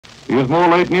Here's more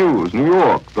late news. New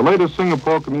York. The latest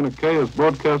Singapore communique is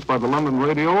broadcast by the London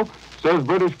radio, says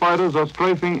British fighters are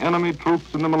strafing enemy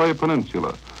troops in the Malay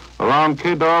Peninsula. Around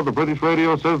Kedar, the British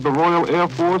radio says the Royal Air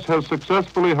Force has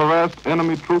successfully harassed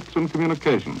enemy troops in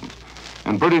communications.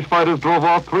 And British fighters drove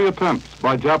off 3 attempts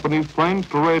by Japanese planes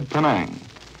to raid Penang.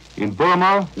 In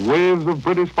Burma, waves of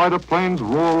British fighter planes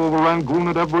roar over Rangoon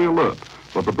at every alert.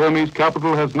 But the Burmese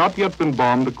capital has not yet been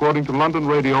bombed, according to London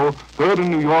radio, heard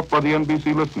in New York by the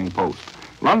NBC listening post.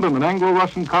 London, an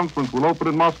Anglo-Russian conference will open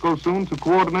in Moscow soon to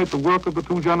coordinate the work of the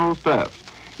 2 general staffs.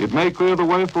 It may clear the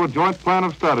way for a joint plan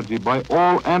of strategy by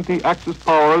all anti-Axis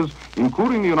powers,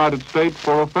 including the United States,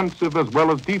 for offensive as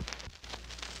well as defensive.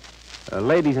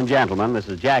 Ladies and gentlemen, this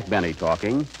is Jack Benny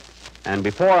talking. And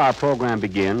before our program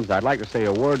begins, I'd like to say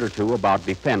a word or two about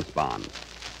defense bonds.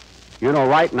 You know,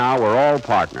 right now we're all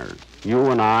partners,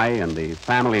 you and I and the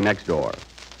family next door.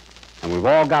 And we've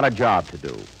all got a job to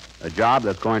do, a job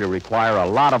that's going to require a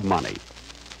lot of money.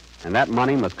 And that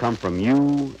money must come from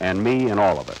you and me and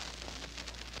all of us.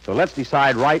 So let's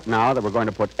decide right now that we're going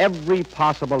to put every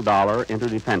possible dollar into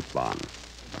defense bonds,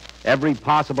 every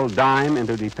possible dime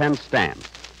into defense stamps.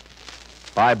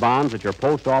 Buy bonds at your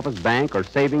post office, bank, or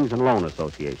savings and loan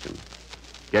association.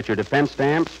 Get your defense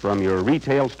stamps from your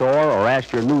retail store or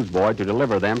ask your newsboy to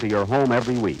deliver them to your home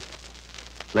every week.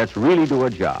 Let's really do a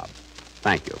job.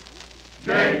 Thank you.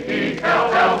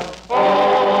 J-E-L-L-O.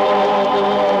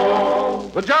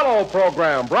 The Jell-O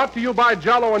program, brought to you by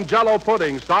Jell-O and Jell-O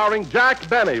Pudding, starring Jack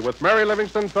Benny with Mary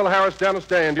Livingston, Phil Harris, Dennis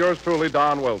Day, and yours truly,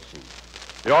 Don Wilson.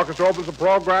 The orchestra opens the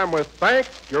program with Thank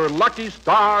Your Lucky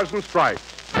Stars and Stripes.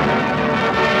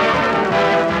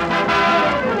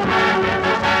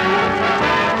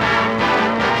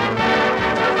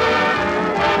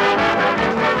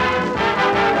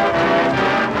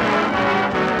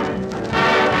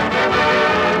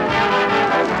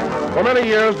 For many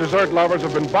years, dessert lovers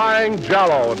have been buying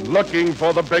Jell-O and looking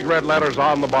for the big red letters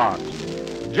on the box.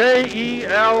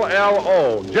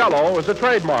 J-E-L-L-O. Jell-O is a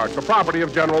trademark, the property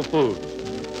of General Foods.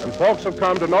 And folks have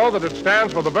come to know that it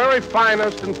stands for the very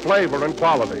finest in flavor and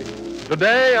quality.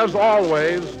 Today, as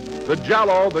always, the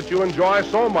Jell-O that you enjoy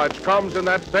so much comes in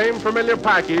that same familiar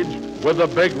package with the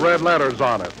big red letters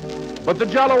on it. But the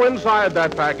Jell-O inside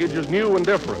that package is new and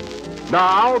different.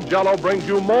 Now, Jell-O brings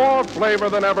you more flavor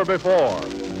than ever before.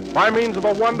 By means of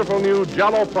a wonderful new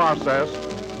Jell-O process,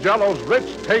 Jell-O's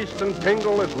rich taste and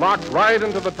tingle is locked right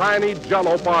into the tiny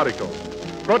Jell-O particles,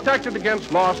 protected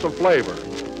against loss of flavor.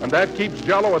 And that keeps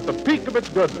Jell-O at the peak of its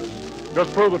goodness.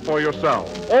 Just prove it for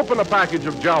yourself. Open a package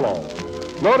of Jell-O.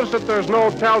 Notice that there's no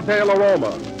telltale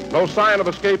aroma, no sign of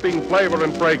escaping flavor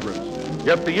and fragrance.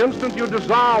 Yet the instant you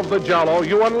dissolve the Jell-O,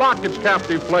 you unlock its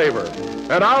captive flavor,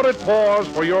 and out it pours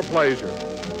for your pleasure.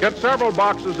 Get several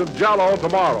boxes of Jell-O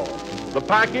tomorrow. The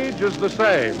package is the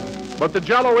same, but the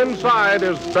Jell-O inside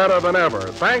is better than ever,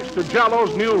 thanks to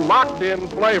Jell-O's new locked-in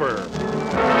flavor.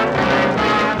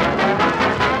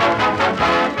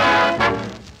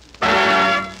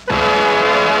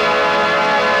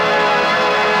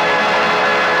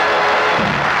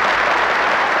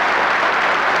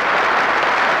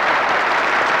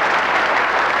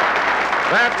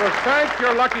 That was Thank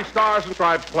Your Lucky Stars and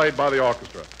Stripes, played by the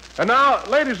orchestra. And now,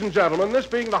 ladies and gentlemen, this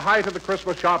being the height of the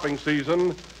Christmas shopping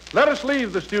season, let us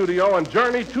leave the studio and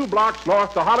journey 2 blocks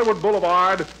north to Hollywood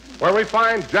Boulevard, where we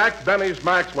find Jack Benny's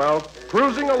Maxwell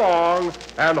cruising along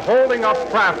and holding up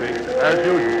traffic as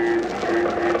usual.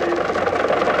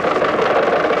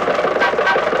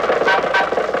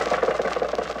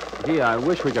 Gee, I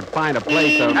wish we could find a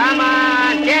place of... Come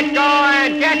on, get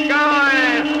going, get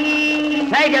going.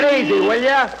 Take it easy, will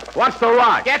you? What's the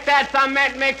rush? Get that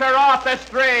cement mixer off the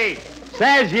street.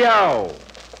 Says you.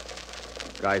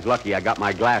 Guy's lucky I got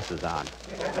my glasses on.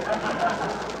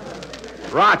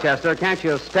 Rochester, can't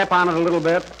you step on it a little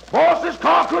bit? Boss, this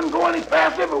car couldn't go any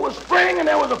faster if it was spring and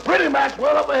there was a pretty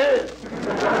Maxwell up ahead.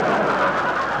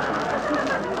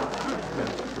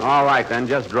 All right, then,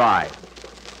 just drive.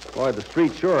 Boy, the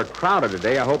streets sure are crowded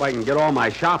today. I hope I can get all my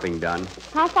shopping done.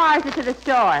 How far is it to the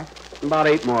store? About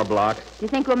 8 more blocks. Do you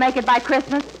think we'll make it by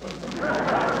Christmas?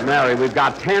 Mary, we've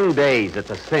got 10 days. It's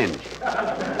a cinch.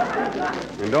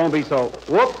 And don't be so...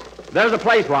 Whoop! There's a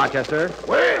place, Rochester.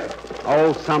 Where?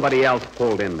 Oh, somebody else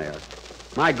pulled in there.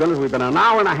 My goodness, we've been an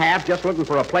hour and a half just looking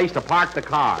for a place to park the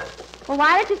car. Well,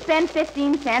 why don't you spend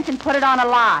 15 cents and put it on a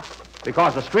lot?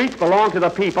 Because the streets belong to the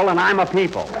people, and I'm a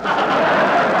people.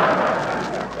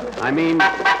 I mean...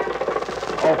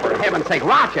 Oh, for heaven's sake,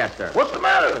 Rochester. What's the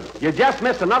matter? You just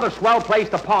missed another swell place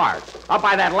to park, up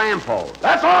by that lamppost.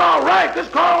 That's all right. This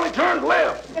car only turns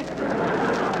left.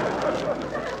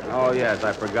 Oh, yes,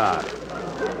 I forgot.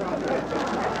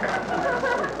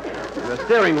 The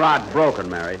steering rod's broken,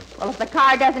 Mary. Well, if the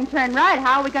car doesn't turn right,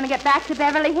 how are we going to get back to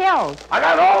Beverly Hills? I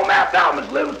got it all mapped out, Miss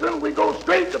Livingston. We go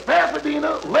straight to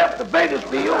Pasadena, left to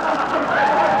Bakersfield,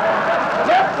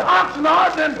 left to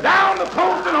Oxnard, then down the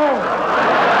coast and home.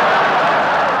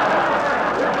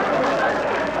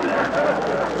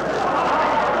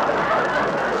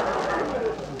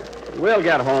 We'll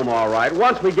get home all right.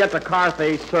 Once we get to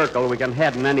Carthay Circle, we can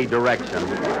head in any direction.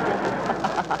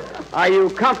 Are you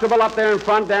comfortable up there in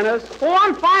front, Dennis? Oh,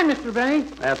 I'm fine, Mr. Benny.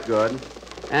 That's good.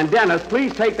 And Dennis,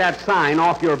 please take that sign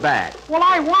off your back. Well,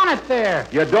 I want it there.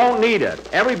 You don't need it.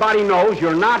 Everybody knows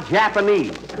you're not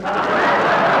Japanese.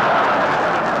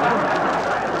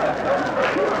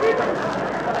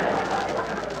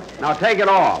 Now take it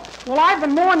off. Well, I've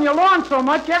been mowing your lawn so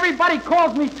much, everybody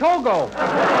calls me Togo.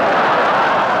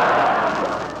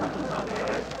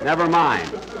 Never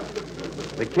mind.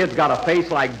 The kid's got a face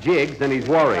like Jiggs, and he's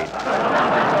worried.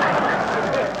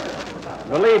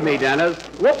 Believe me, Dennis.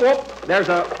 Whoop, whoop. There's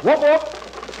a whoop, whoop.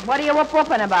 What are you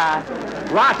whooping about?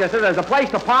 Rochester, there's a place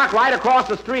to park right across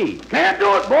the street. Can't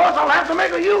do it, boss. I'll have to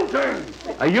make a U-turn.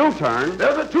 A U-turn?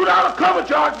 There's a $2 cover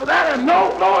charge for that and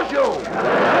no floor show.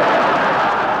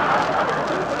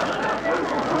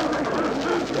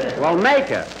 Well,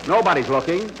 make it. Nobody's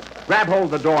looking. Grab hold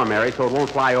of the door, Mary, so it won't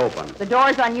fly open. The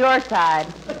door's on your side.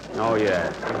 Oh,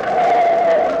 yes.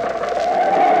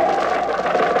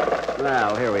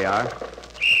 Well, here we are.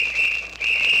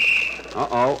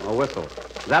 Uh-oh, a whistle.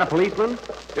 Is that a policeman?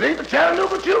 It ain't the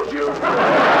Chattanooga choo-choo.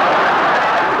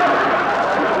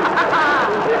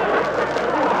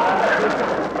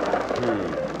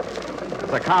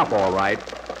 It's a cop, all right.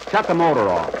 Shut the motor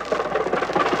off.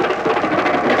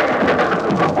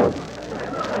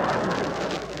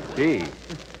 Gee.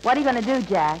 What are you going to do,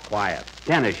 Jack? Quiet.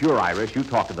 Dennis, you're Irish. You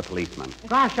talk to the policeman.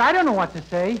 Gosh, I don't know what to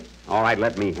say. All right,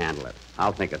 let me handle it.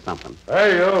 I'll think of something.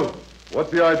 Hey, you.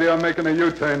 What's the idea of making a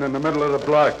U-turn in the middle of the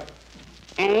block?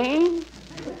 Eh?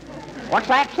 What's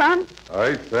that, son?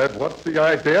 I said, what's the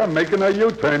idea of making a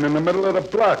U-turn in the middle of the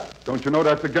block? Don't you know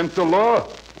that's against the law?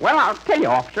 Well, I'll tell you,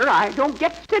 officer, I don't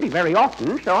get to city very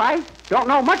often, so I don't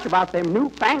know much about them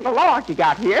newfangled laws you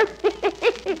got here.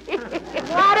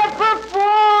 What a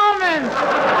performance!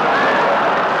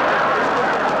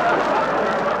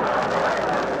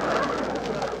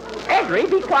 Esri,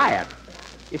 be quiet.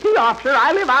 You see, officer,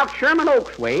 I live out Sherman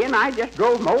Oaks way, and I just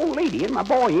drove my old lady and my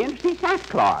boy in to see Santa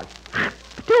Claus.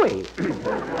 Patooey.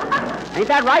 Ain't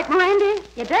that right, Mirandy?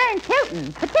 You're darn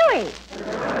tootin'. Patooey.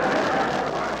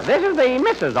 This is the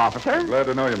missus, officer. Glad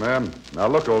to know you, ma'am. Now,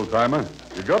 look, old-timer,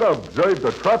 you got to observe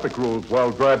the traffic rules while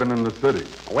driving in the city.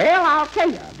 Well, I'll tell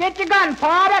you. Get your gun,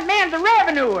 Pa. That man's a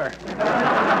revenuer.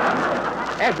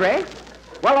 Esri.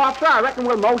 Well, officer, I reckon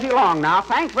we'll mosey along now.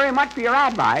 Thanks very much for your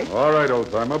advice. All right,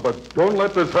 old-timer, but don't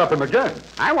let this happen again.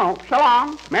 I won't. So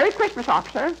long. Merry Christmas,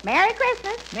 officer. Merry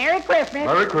Christmas. Merry Christmas.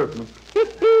 Merry Christmas.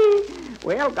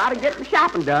 Well, gotta get the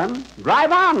shopping done.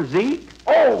 Drive on, Zeke.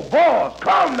 Oh, boss,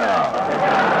 come now.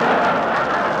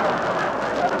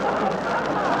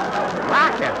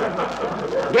 Rochester.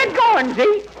 Get going,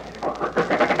 Zeke.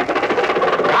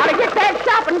 Gotta get that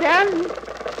shopping done.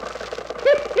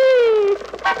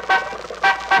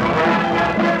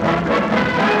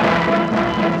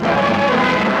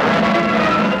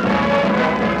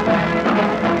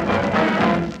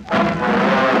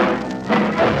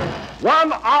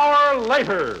 One hour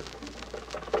later.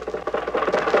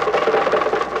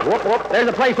 Whoop, whoop. There's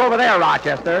a place over there,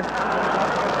 Rochester.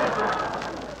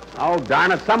 Oh,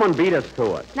 darn it. Someone beat us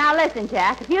to it. Now listen,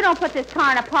 Jack. If you don't put this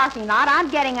car in a parking lot, I'm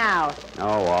getting out.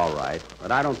 Oh, all right.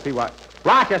 But I don't see what...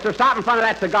 Rochester, stop in front of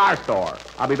that cigar store.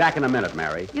 I'll be back in a minute,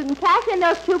 Mary. You can cash in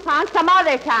those coupons some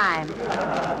other time.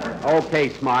 Okay,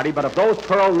 Smarty, but if those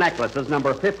pearl necklaces,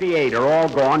 number 58, are all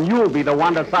gone, you'll be the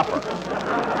one to suffer.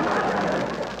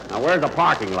 Now, where's the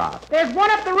parking lot? There's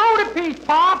one up the road a piece,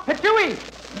 Pa. Patooey.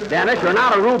 Dennis, you're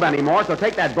not a rube anymore, so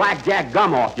take that blackjack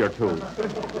gum off your tooth.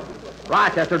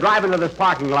 Rochester, drive into this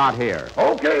parking lot here.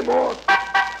 Okay, boss.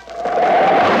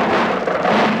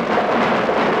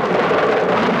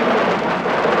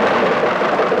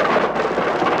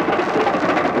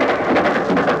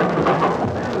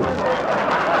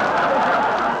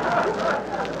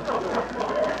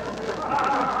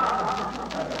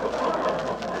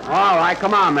 All right,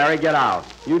 come on, Mary, get out.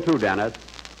 You too, Dennis.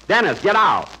 Dennis, get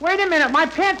out. Wait a minute. My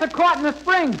pants are caught in the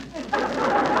springs.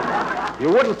 You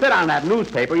wouldn't sit on that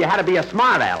newspaper. You had to be a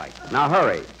smart aleck. Now,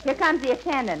 hurry. Here comes the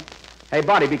attendant. Hey,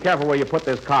 buddy, be careful where you put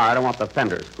this car. I don't want the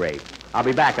fenders scraped. I'll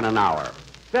be back in an hour.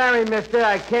 Sorry, mister.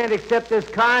 I can't accept this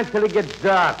car until it gets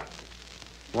dark.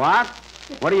 What?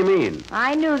 What do you mean?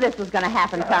 I knew this was going to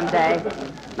happen someday.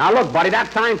 Now, look, buddy,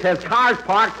 that sign says cars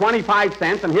parked 25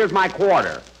 cents, and here's my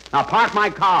quarter. Now, park my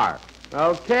car.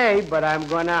 Okay, but I'm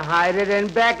going to hide it in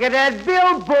back of that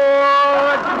billboard.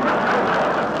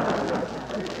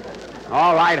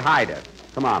 All right, hide it.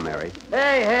 Come on, Mary.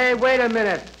 Hey, wait a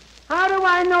minute. How do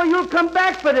I know you'll come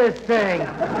back for this thing?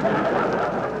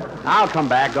 I'll come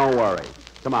back, don't worry.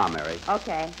 Come on, Mary.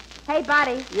 Okay. Hey,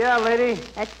 buddy. Yeah, lady.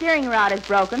 That steering rod is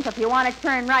broken, so if you want to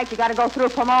turn right, you got to go through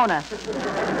Pomona.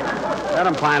 Let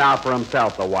him find out for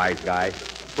himself, the wise guy.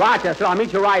 Rochester, I'll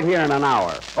meet you right here in an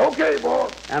hour. Okay,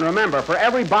 boss. And remember, for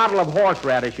every bottle of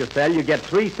horseradish you sell, you get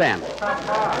 3 cents.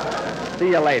 See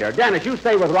you later. Dennis, you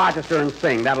stay with Rochester and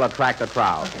sing. That'll attract the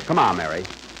crowd. Come on, Mary.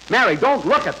 Mary, don't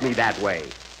look at me that way.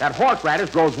 That horseradish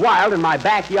grows wild in my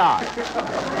backyard.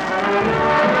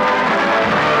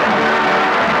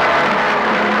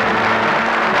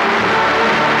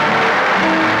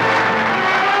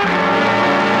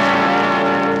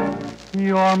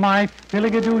 You're my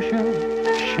filigadusha,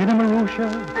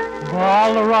 shinamarusha,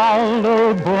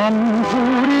 ballaralda,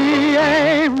 bum-tootie,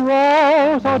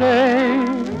 rose-o-day.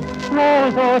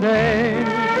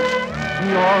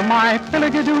 You're my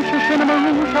filigadusha,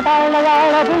 shinamarusha,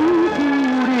 ballaralda,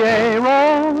 bum-tootie,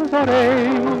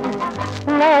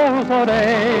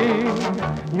 rose-o-day.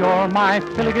 You're my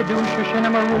filigadusha,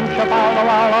 shinamarusha,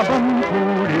 ballaralda,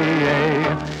 bum-tootie.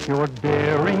 You're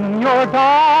daring, you're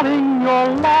darling, you're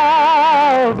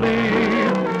lovely.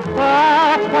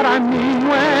 That's what I mean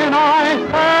when I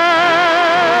say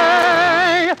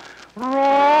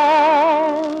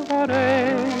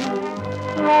Rose-o-day,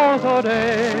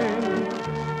 Rose-o-day.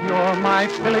 You're my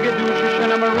filigadusha,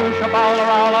 shinamarusha,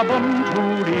 ballarala,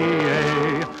 bum-tootie.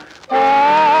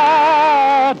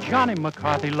 Oh, Johnny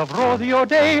McCarthy loved Rosie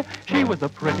O'Day. She was the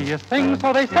prettiest thing,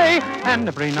 so they say. And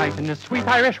every night in his sweet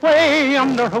Irish way,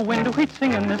 under her window he'd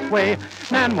sing in this way.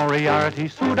 Nan Moriarty,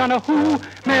 Sue Donahue,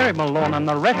 Mary Malone and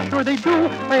the rest, sure they do.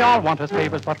 They all want his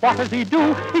favors, but what does he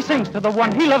do? He sings to the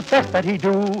one he loves best that he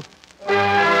do.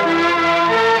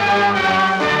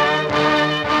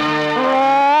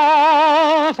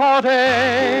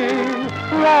 Rose-o-day,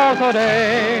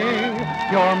 Rose-o-day.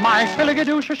 You're my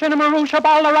filigadusha, shinamarusha,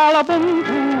 ballarala,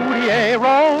 bum-tootie,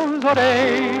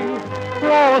 Rose-o-day,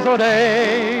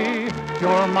 Rose-o-day.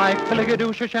 You're my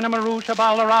filigadusha, shinamarusha,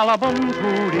 ballarala,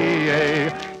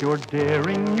 bum-tootie. You're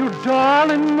daring, you're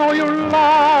darling, oh, you're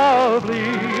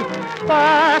lovely.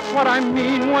 That's what I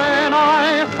mean when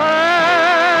I say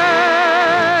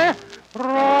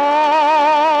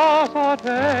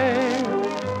Rose-o-day,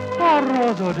 oh,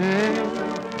 Rose-o-day.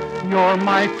 You're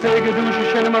my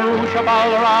filigadusha, shinamarusha,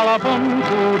 ballarala,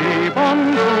 bum-tootie,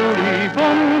 bum-tootie,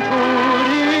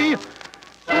 bum-tootie.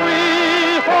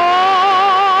 Sweet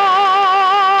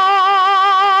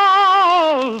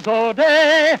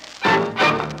Rose-o-day.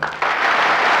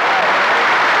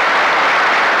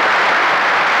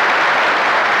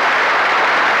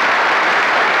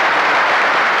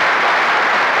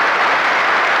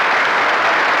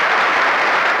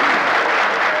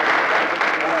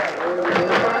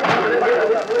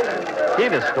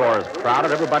 The store is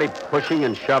crowded, everybody pushing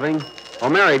and shoving. Oh,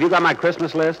 Mary, have you got my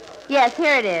Christmas list? Yes,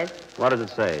 here it is. What does it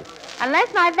say?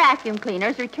 Unless my vacuum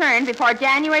cleaners return before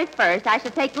January 1st, I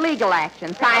shall take legal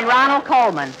action. Signed, Ronald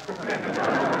Coleman.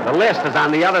 The list is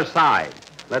on the other side.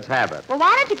 Let's have it. Well,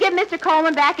 why don't you give Mr.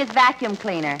 Coleman back his vacuum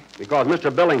cleaner? Because Mr.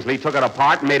 Billingsley took it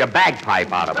apart and made a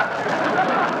bagpipe out of it.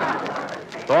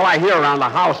 It's all I hear around the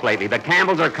house lately. The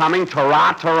Campbells are coming,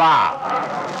 ta-ra, ta-ra.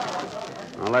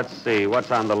 Now, let's see. What's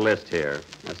on the list here?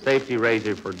 A safety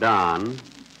razor for Don.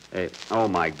 Oh,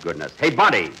 my goodness. Hey,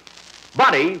 Buddy.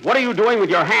 Buddy, what are you doing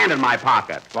with your hand in my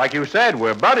pocket? Like you said,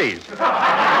 we're buddies.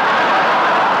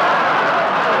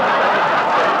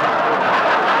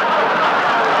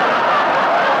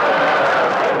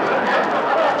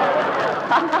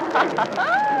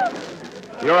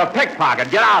 You're a pickpocket.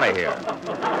 Get out of here.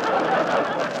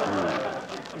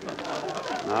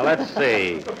 Now, let's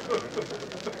see.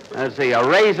 Let's see, a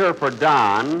razor for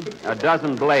Don, a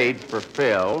dozen blades for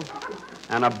Phil,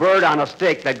 and a bird on a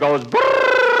stick that goes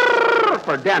brrrr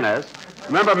for Dennis.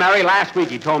 Remember, Mary, last week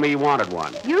he told me he wanted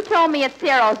one. You told me at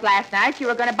Ciro's last night you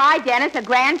were going to buy Dennis a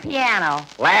grand piano.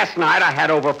 Last night I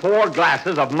had over 4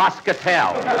 glasses of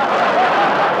Muscatel.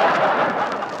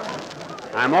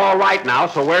 I'm all right now,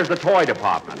 so where's the toy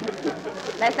department?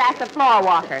 Let's ask the floor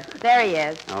walker. There he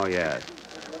is. Oh, yes.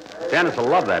 Dennis will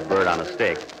love that bird on a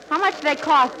stick. How much do they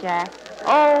cost, Jack?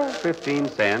 Oh, 15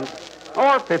 cents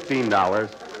or $15.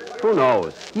 Who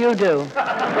knows? You do.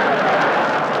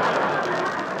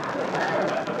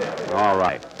 All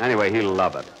right. Anyway, he'll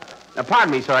love it.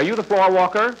 Pardon me, sir. Are you the floor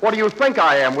walker? What do you think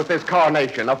I am with this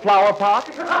carnation? A flower pot?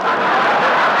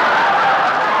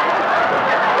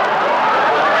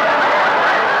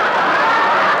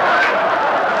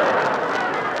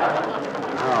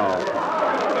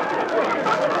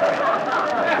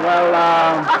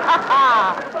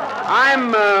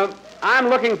 I'm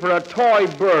looking for a toy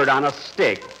bird on a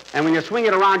stick, and when you swing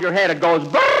it around your head, it goes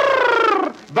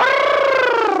brrr,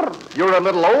 brrr. You're a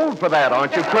little old for that,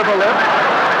 aren't you, Quiverlip?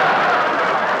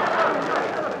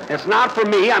 It's not for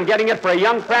me. I'm getting it for a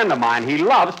young friend of mine. He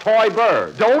loves toy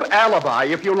birds. Don't alibi.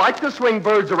 If you like to swing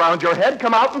birds around your head,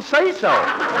 come out and say so.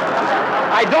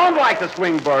 I don't like to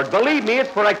swing birds. Believe me, it's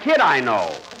for a kid I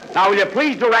know. Now, will you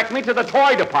please direct me to the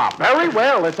toy department? Very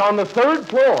well. It's on the 3rd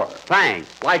floor. Thanks.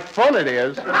 Like fun it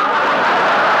is.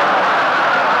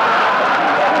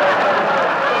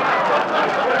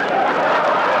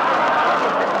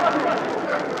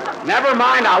 Never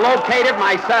mind. I'll locate it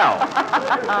myself.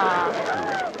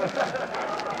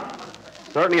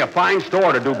 Certainly a fine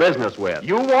store to do business with.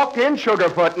 You walked in,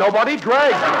 Sugarfoot. Nobody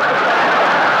dragged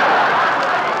you.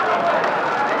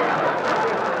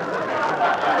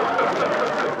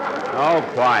 Oh,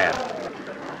 quiet.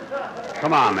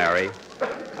 Come on, Mary.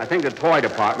 I think the toy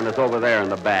department is over there in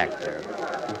the back there.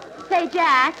 Say,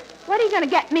 Jack, what are you going to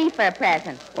get me for a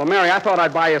present? Well, Mary, I thought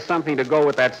I'd buy you something to go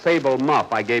with that sable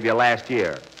muff I gave you last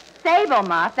year. Sable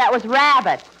muff? That was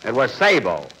rabbit. It was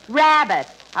sable. Rabbit.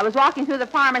 I was walking through the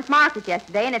farmer's market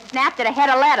yesterday, and it snapped at a head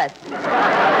of lettuce.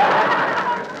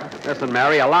 Listen,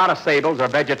 Mary, a lot of sables are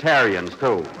vegetarians,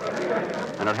 too.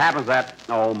 And it happens that...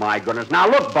 Oh, my goodness. Now,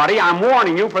 look, buddy, I'm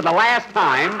warning you for the last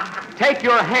time. Take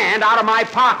your hand out of my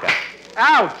pocket.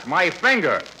 Ouch, my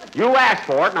finger. You asked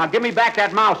for it. Now, give me back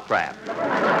that mousetrap.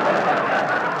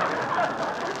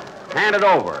 Hand it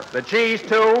over. The cheese,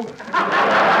 too?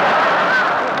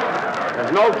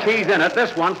 There's no cheese in it.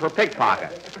 This one's for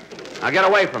pickpocket. Now, get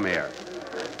away from here.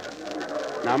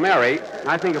 Now, Mary,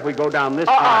 I think if we go down this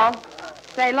path...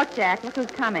 Say, look, Jack, look who's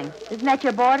coming. Isn't that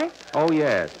your boarder? Oh,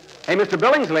 yes. Hey, Mr.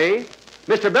 Billingsley.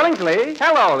 Mr. Billingsley.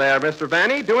 Hello there, Mr.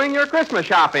 Benny. Doing your Christmas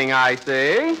shopping, I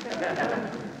see.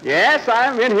 Yes,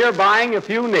 I'm in here buying a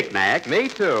few knickknacks. Me,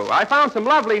 too. I found some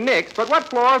lovely nicks, but what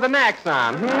floor are the knacks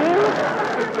on?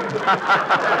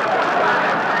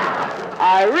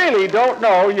 I really don't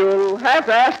know. You'll have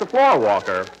to ask the floor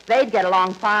walker. They'd get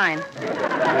along fine.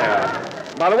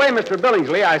 Yeah. By the way, Mr.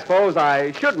 Billingsley, I suppose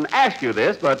I shouldn't ask you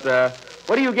this, but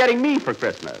what are you getting me for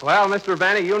Christmas? Well, Mr.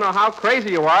 Benny, you know how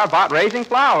crazy you are about raising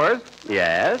flowers.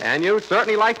 Yes? And you'd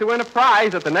certainly like to win a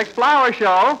prize at the next flower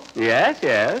show. Yes,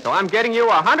 yes. So I'm getting you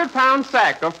a 100-pound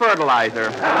sack of fertilizer.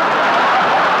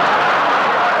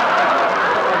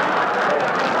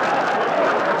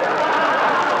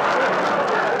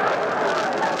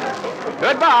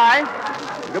 Goodbye.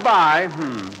 Goodbye.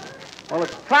 Well,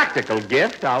 it's a practical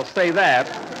gift, I'll say that.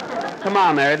 Come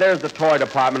on, Mary. There's the toy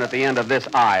department at the end of this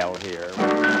aisle here.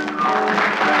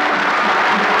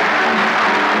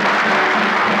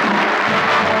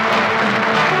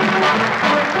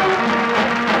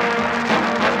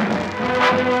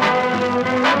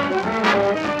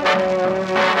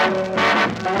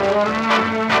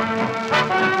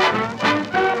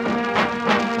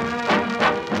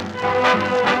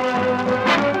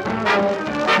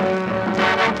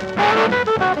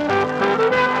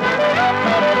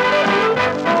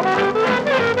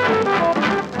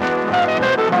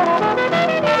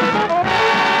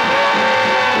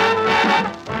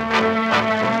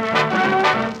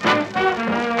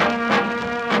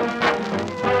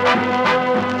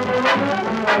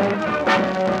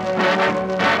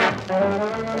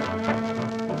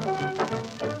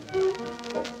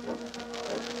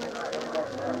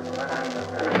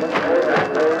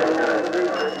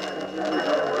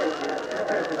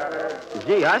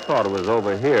 Gee, I thought it was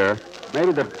over here.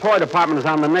 Maybe the toy department is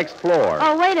on the next floor.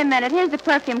 Oh, wait a minute. Here's the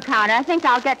perfume counter. I think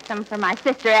I'll get some for my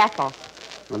sister Ethel.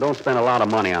 Well, don't spend a lot of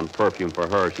money on perfume for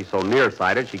her. She's so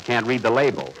nearsighted she can't read the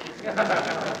label.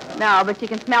 No, but she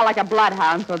can smell like a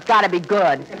bloodhound, so it's got to be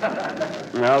good.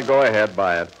 Well, go ahead,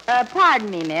 buy it. Pardon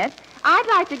me, miss. I'd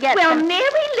like to get Well, some...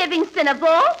 Mary Livingston, of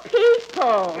all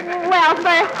people. Well, for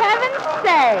heaven's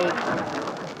sake.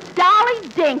 Dolly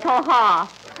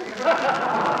Dinkelhoff.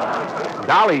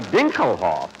 Dolly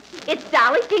Dinkelhoff? It's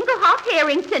Dolly Dinkelhoff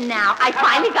Harrington now. I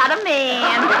finally got a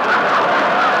man.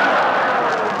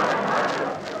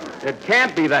 It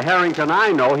can't be the Harrington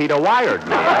I know. He'd have wired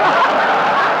me.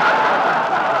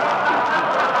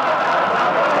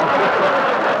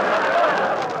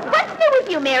 What's new with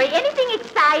you, Mary? Anything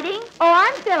exciting? Oh,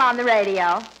 I'm still on the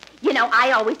radio. You know,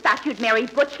 I always thought you'd marry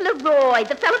Butch Leroy,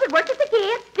 the fellow that worked at the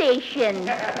gas station.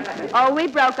 Oh, we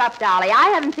broke up, Dolly. I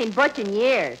haven't seen Butch in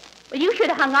years. Well, you should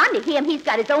have hung on to him. He's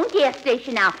got his own gas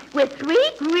station now with 3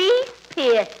 grease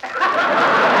pits.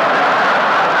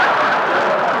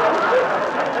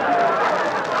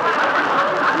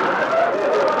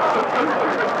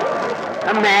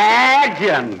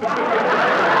 Imagine!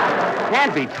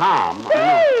 Can't be Tom.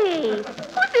 Hey,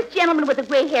 who's this gentleman with the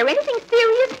gray hair? Anything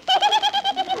serious?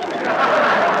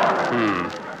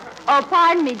 Oh,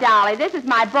 pardon me, Dolly. This is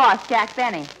my boss, Jack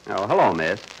Benny. Oh, hello,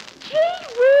 miss. Gee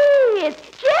whiz,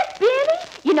 Jack Benny.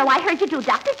 You know, I heard you do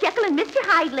Dr. Jekyll and Mr.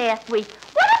 Hyde last week.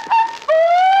 What a performance!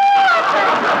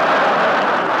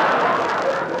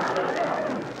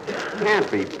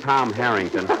 Can't be Tom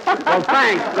Harrington. Well,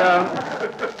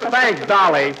 thanks,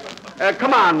 Dolly.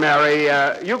 Come on, Mary.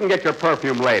 You can get your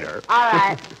perfume later. All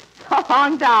right. So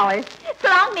long, Dolly. So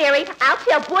long, Mary. I'll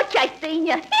tell Butch I seen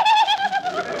you.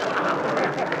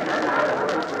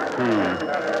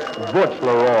 Butch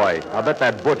Leroy. I bet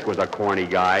that Butch was a corny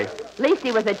guy. At least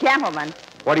he was a gentleman.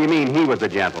 What do you mean he was a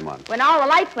gentleman? When all the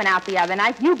lights went out the other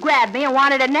night, you grabbed me and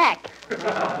wanted a neck.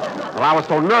 Well, I was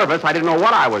so nervous I didn't know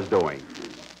what I was doing.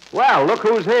 Well, look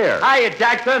who's here. Hiya,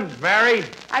 Jackson. Mary.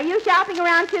 Are you shopping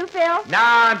around too, Phil?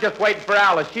 Nah, I'm just waiting for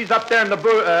Alice. She's up there in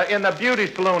the beauty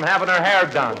saloon having her hair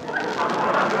done.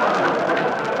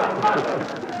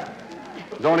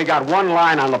 He's only got one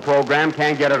line on the program,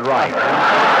 can't get it right.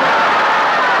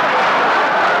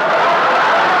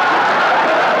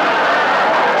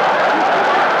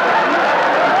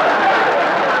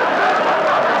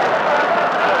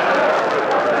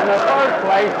 In the first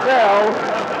place,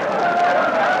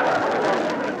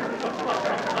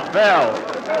 Phil,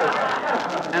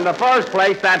 in the first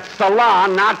place, that's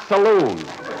salon, not saloon.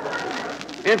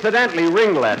 Incidentally,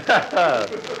 Ringlet.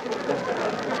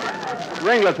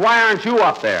 Ringlets, why aren't you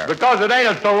up there? Because it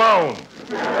ain't a saloon.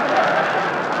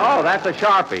 Oh, that's a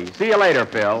Sharpie. See you later,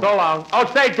 Phil. So long. Oh,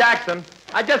 say, Jackson,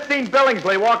 I just seen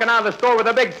Billingsley walking out of the store with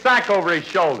a big sack over his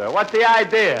shoulder. What's the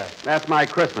idea? That's my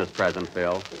Christmas present,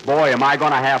 Phil. Boy, am I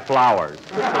going to have flowers.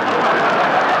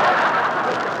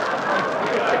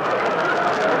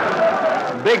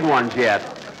 Big ones yet.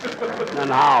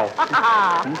 And how? Come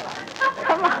on.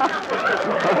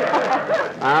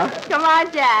 Huh? Come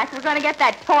on, Jack. We're going to get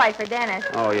that toy for Dennis.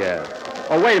 Oh, yeah.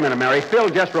 Oh, wait a minute, Mary. Phil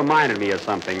just reminded me of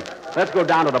something. Let's go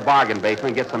down to the bargain basement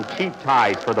and get some cheap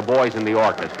ties for the boys in the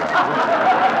orchestra.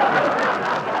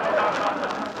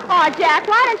 Oh, Jack,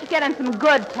 why don't you get him some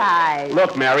good ties?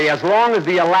 Look, Mary, as long as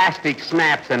the elastic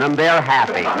snaps in them, they're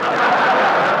happy.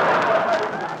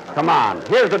 Come on.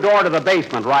 Here's the door to the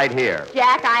basement right here.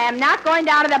 Jack, I am not going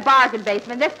down to the bargain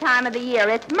basement this time of the year.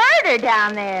 It's murder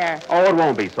down there. Oh, it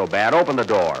won't be so bad. Open the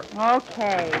door.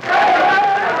 Okay.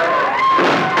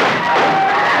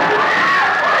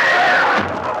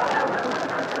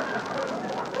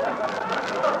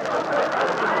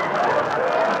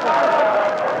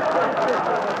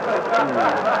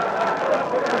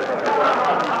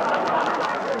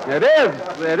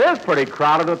 It is pretty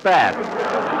crowded at that.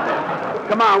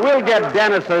 Come on, we'll get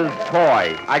Dennis's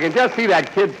toy. I can just see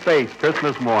that kid's face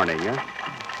Christmas morning.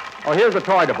 Oh, here's the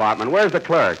toy department. Where's the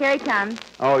clerk? Here he comes.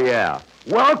 Oh, yeah.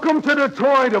 Welcome to the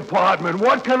toy department.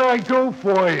 What can I do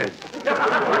for you?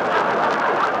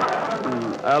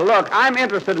 Look, I'm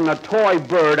interested in a toy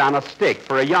bird on a stick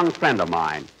for a young friend of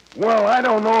mine. Well, I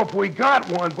don't know if we got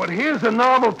one, but here's a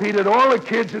novelty that all the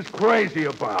kids is crazy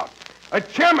about. A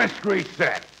chemistry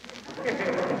set.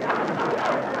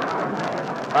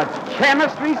 A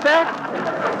chemistry set?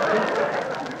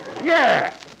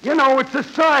 Yeah. You know, it's a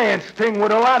science thing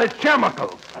with a lot of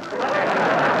chemicals.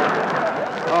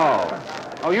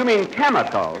 Oh, you mean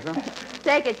chemicals, huh?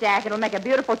 Take it, Jack. It'll make a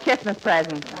beautiful Christmas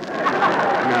present.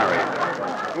 Mary.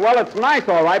 Well, it's nice,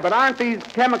 all right, but aren't these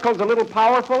chemicals a little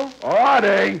powerful? Are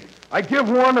they? I give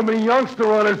one to me youngster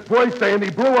on his birthday, and he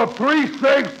blew up 3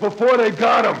 cigs before they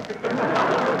got him.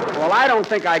 Well, I don't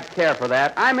think I'd care for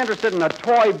that. I'm interested in a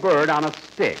toy bird on a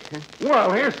stick.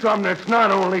 Well, here's something that's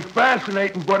not only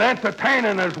fascinating, but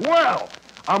entertaining as well.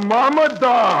 A mama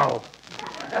doll.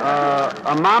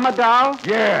 A mama doll?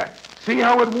 Yeah. See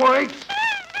how it works?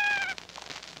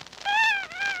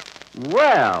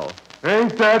 Well.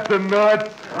 Ain't that the nuts?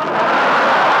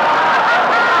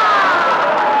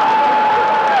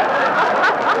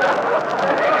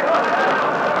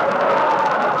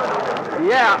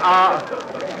 Yeah,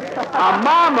 a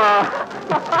mama.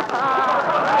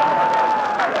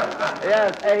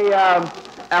 Yes,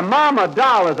 a mama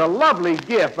doll is a lovely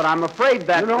gift, but I'm afraid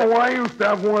that... You know, I used to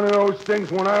have one of those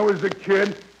things when I was a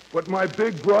kid, but my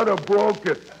big brother broke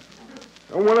it.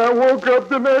 And when I woke up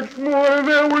the next morning,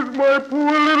 there was my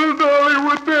poor little dolly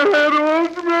with the head all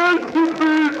smashed to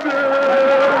pieces.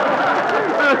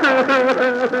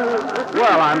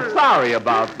 Well, I'm sorry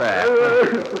about that.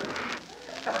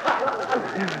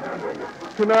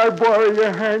 Can I borrow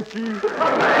your hanky?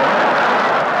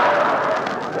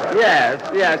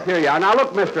 Yes, here you are. Now,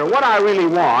 look, mister, what I really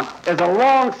want is a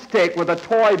long stick with a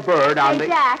toy bird on Hey,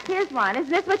 Jack, here's one. Isn't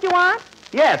this what you want?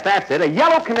 Yes, that's it, a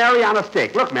yellow canary on a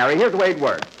stick. Look, Mary, here's the way it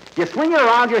works. You swing it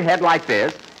around your head like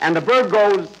this, and the bird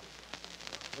goes...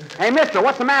 Hey, mister,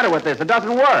 what's the matter with this? It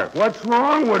doesn't work. What's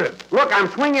wrong with it? Look, I'm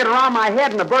swinging it around my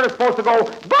head, and the bird is supposed to go...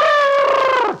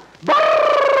 Brrr!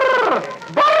 Brrr!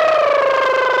 Brrr!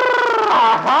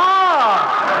 Aha!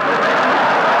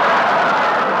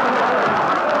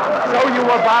 So you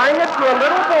were buying it for a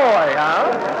little boy, huh?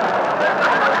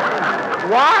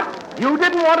 What? You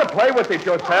didn't want to play with it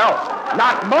yourself.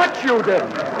 Not much you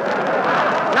didn't.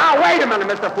 Now, wait a minute,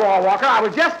 Mr. Floorwalker. I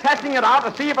was just testing it out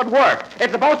to see if it worked.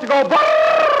 It's supposed to go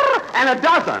brrr, and it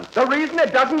doesn't. The reason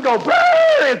it doesn't go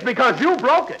brrr is because you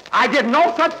broke it. I did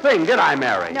no such thing, did I,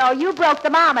 Mary? No, you broke the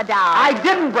mama doll. I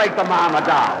didn't break the mama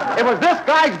doll. It was this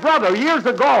guy's brother years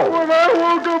ago. When I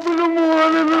woke up in the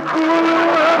morning, the poor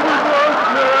little head was all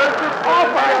smashed. Oh,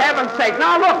 for heaven's sake.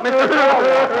 Now, look, Mr.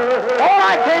 Floorwalker. All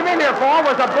I came in here for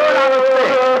was a bird on a stick.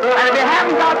 And if you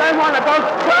haven't got that one that goes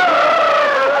brrr,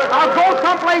 I'll go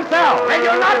someplace else. And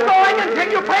you're not going until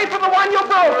you pay for the one you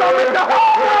broke. So, Mr. Ho!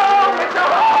 Mr.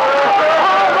 Ho!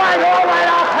 All right,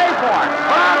 I'll pay for it.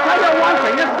 But I'll tell you one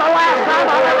thing. This is the last time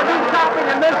I'll ever do shopping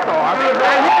in this store. And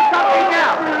here's something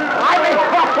else. I've been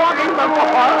walking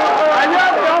before, and you're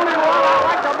the only one I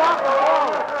like to walk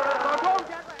before. So don't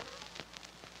get ready.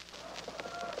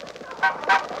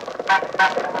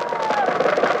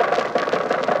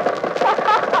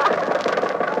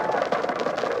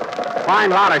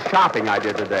 Fine lot of shopping I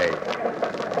did today.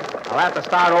 I'll have to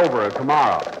start over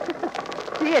tomorrow.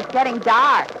 Gee, it's getting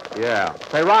dark. Yeah.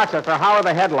 Say, Rochester, how are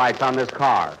the headlights on this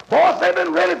car? Boss, they've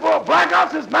been ready for a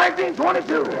blackout since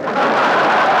 1922.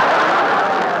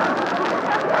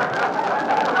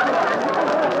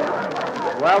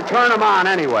 Well, turn them on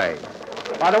anyway.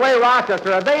 By the way,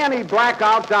 Rochester, are there any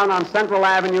blackouts down on Central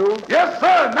Avenue? Yes,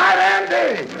 sir, night and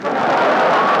day.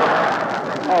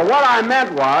 Oh, what I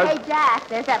meant was... Hey, Jack,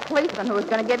 there's that policeman who was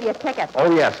going to give you a ticket. Oh,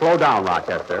 yeah, slow down,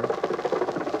 Rochester.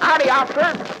 Howdy,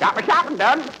 officer. Got my shopping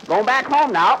done. Going back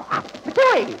home now.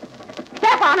 Patooey.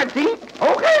 Step on it, Zeke.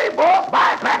 Okay, boss.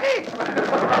 Bye, Blackie.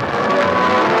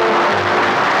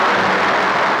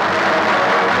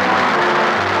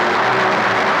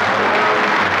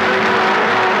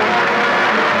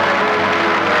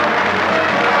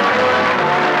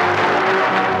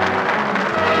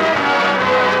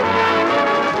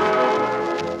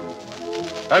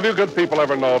 Have you good people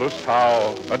ever noticed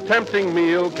how a tempting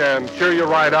meal can cheer you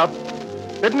right up?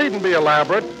 It needn't be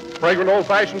elaborate. Fragrant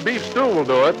old-fashioned beef stew will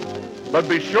do it. But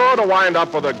be sure to wind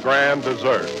up with a grand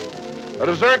dessert. A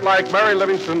dessert like Mary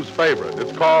Livingston's favorite.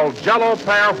 It's called Jell-O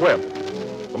Pear Whip.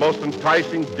 The most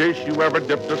enticing dish you ever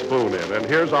dipped a spoon in. And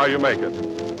here's how you make it.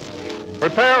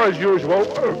 Prepare as usual,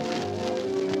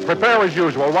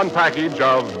 one package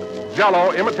of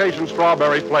Jell-O imitation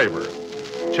strawberry flavor.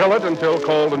 Chill it until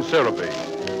cold and syrupy.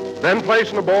 Then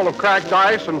place in a bowl of cracked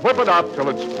ice and whip it up till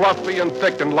it's fluffy and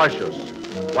thick and luscious,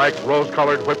 like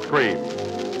rose-colored whipped cream.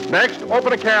 Next,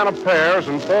 open a can of pears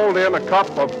and fold in a cup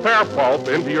of pear pulp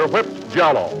into your whipped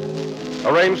Jell-O.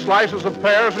 Arrange slices of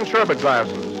pears in sherbet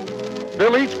glasses.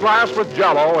 Fill each glass with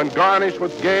Jell-O and garnish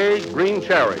with gay green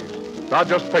cherries. Now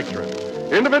just picture it.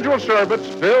 Individual sherbets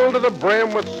filled to the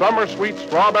brim with summer-sweet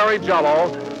strawberry Jell-O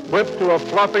whipped to a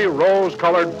fluffy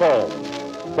rose-colored foam.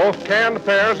 Both canned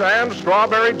pears and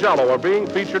strawberry Jell-O are being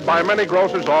featured by many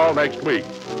grocers all next week.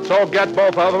 So get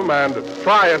both of them and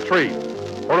try a treat.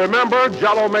 For remember,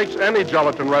 Jell-O makes any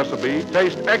gelatin recipe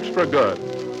taste extra good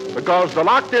because the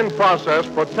locked-in process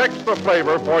protects the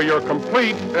flavor for your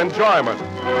complete enjoyment.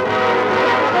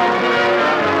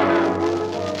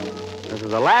 This is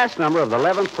the last number of the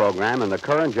 11th program in the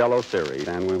current Jell-O series,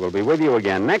 and we will be with you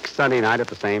again next Sunday night at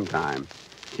the same time.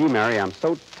 Gee, Mary, I'm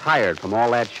so tired from all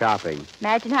that shopping.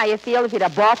 Imagine how you feel if you'd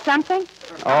have bought something.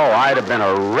 Oh, I'd have been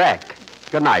a wreck.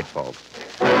 Good night, folks.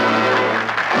 The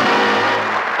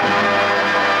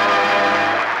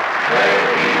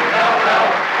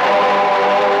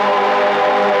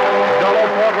Jell-O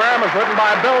program is written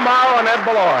by Bill Morrow and Ed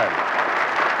Beloy.